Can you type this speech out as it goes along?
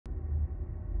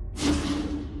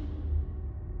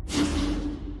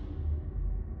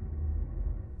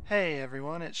Hey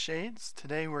everyone, it's Shades.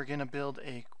 Today we're going to build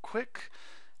a quick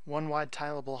one-wide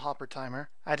tileable hopper timer.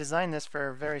 I designed this for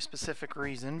a very specific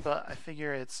reason, but I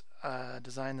figure it's a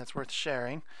design that's worth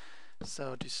sharing.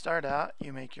 So to start out,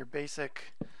 you make your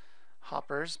basic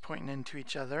hoppers pointing into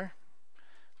each other.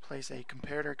 Place a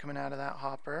comparator coming out of that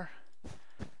hopper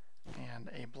and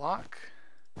a block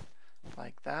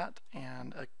like that,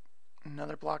 and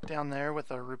another block down there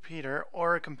with a repeater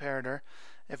or a comparator.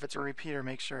 If it's a repeater,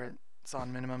 make sure it's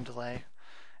on minimum delay,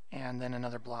 and then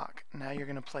another block. Now you're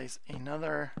going to place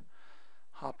another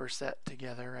hopper set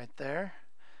together right there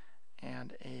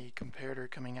and a comparator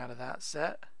coming out of that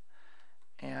set,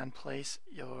 and place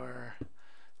your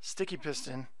sticky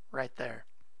piston right there.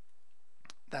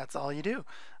 That's all you do.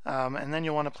 And then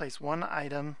you'll want to place one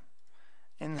item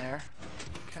in there.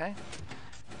 Okay,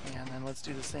 and then let's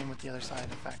do the same with the other side.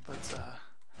 In fact, let's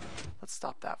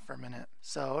stop that for a minute.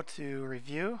 So to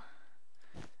review,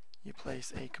 you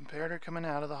place a comparator coming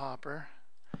out of the hopper.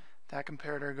 That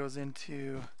comparator goes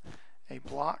into a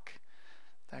block.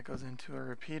 That goes into a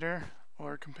repeater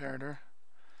or a comparator,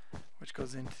 which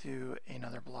goes into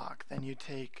another block. Then you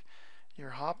take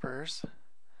your hoppers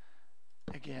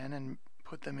again and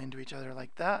put them into each other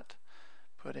like that.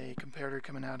 Put a comparator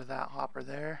coming out of that hopper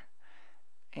there,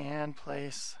 and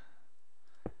place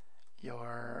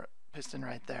your piston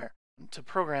right there. To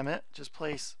program it, just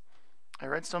place a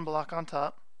redstone block on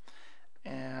top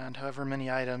and however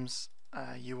many items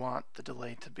you want the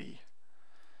delay to be.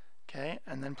 Okay,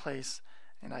 and then place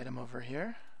an item over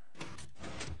here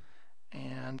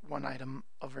and one item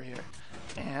over here,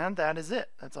 and that is it.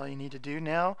 That's all you need to do.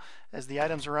 Now as the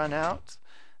items run out,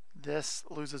 this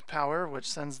loses power, which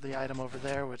sends the item over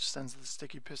there, which sends the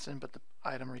sticky piston, but the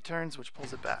item returns, which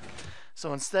pulls it back.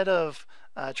 So instead of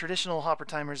traditional hopper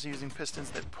timers using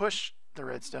pistons that push the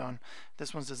redstone,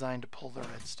 this one's designed to pull the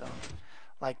redstone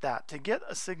like that. To get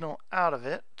a signal out of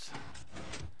it,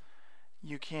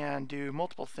 you can do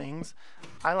multiple things.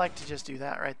 I like to just do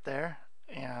that right there,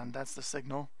 and that's the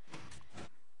signal.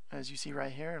 As you see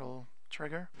right here, it'll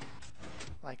trigger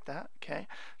like that. Okay,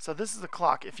 so this is the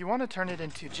clock. If you want to turn it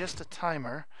into just a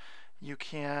timer, you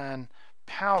can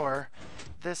power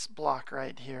this block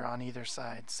right here on either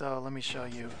side. So let me show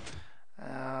you.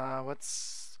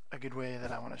 What's a good way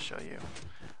that I want to show you?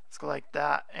 Let's go like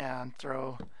that and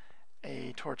throw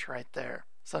a torch right there.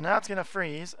 So now it's going to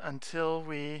freeze until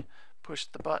we push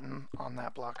the button on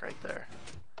that block right there.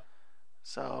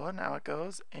 So now it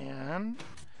goes, and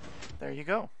there you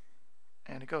go.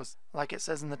 And it goes. Like it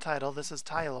says in the title, this is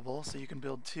tileable, so you can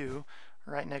build two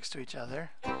right next to each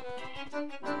other.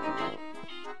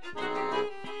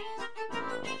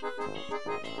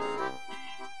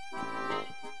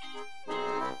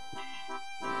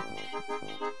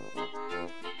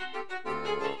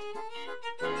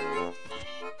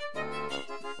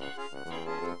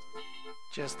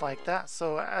 Just like that.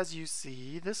 So as you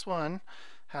see, this one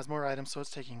has more items, so it's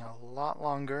taking a lot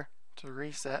longer to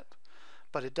reset,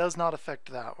 but it does not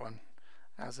affect that one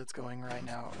as it's going right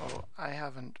now. Oh, I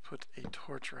haven't put a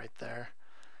torch right there,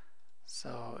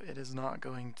 so it is not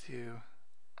going to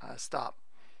stop.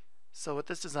 So with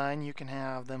this design, you can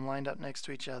have them lined up next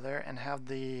to each other and have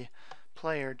the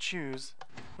player choose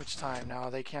which time. Now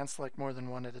they can select more than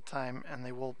one at a time, and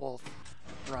they will both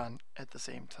run at the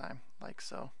same time, like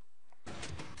so.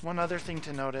 One other thing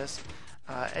to notice,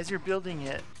 as you're building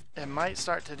it, it might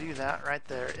start to do that right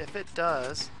there. If it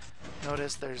does,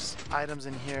 notice there's items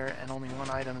in here and only one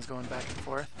item is going back and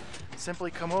forth.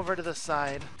 Simply come over to the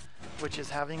side, which is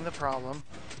having the problem,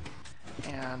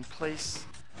 and place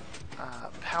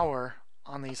power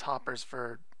on these hoppers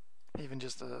for even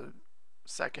just a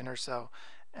second or so,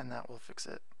 and that will fix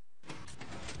it.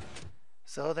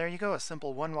 So there you go, a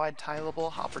simple one-wide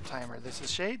tileable hopper timer. This is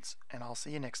Shades, and I'll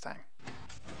see you next time.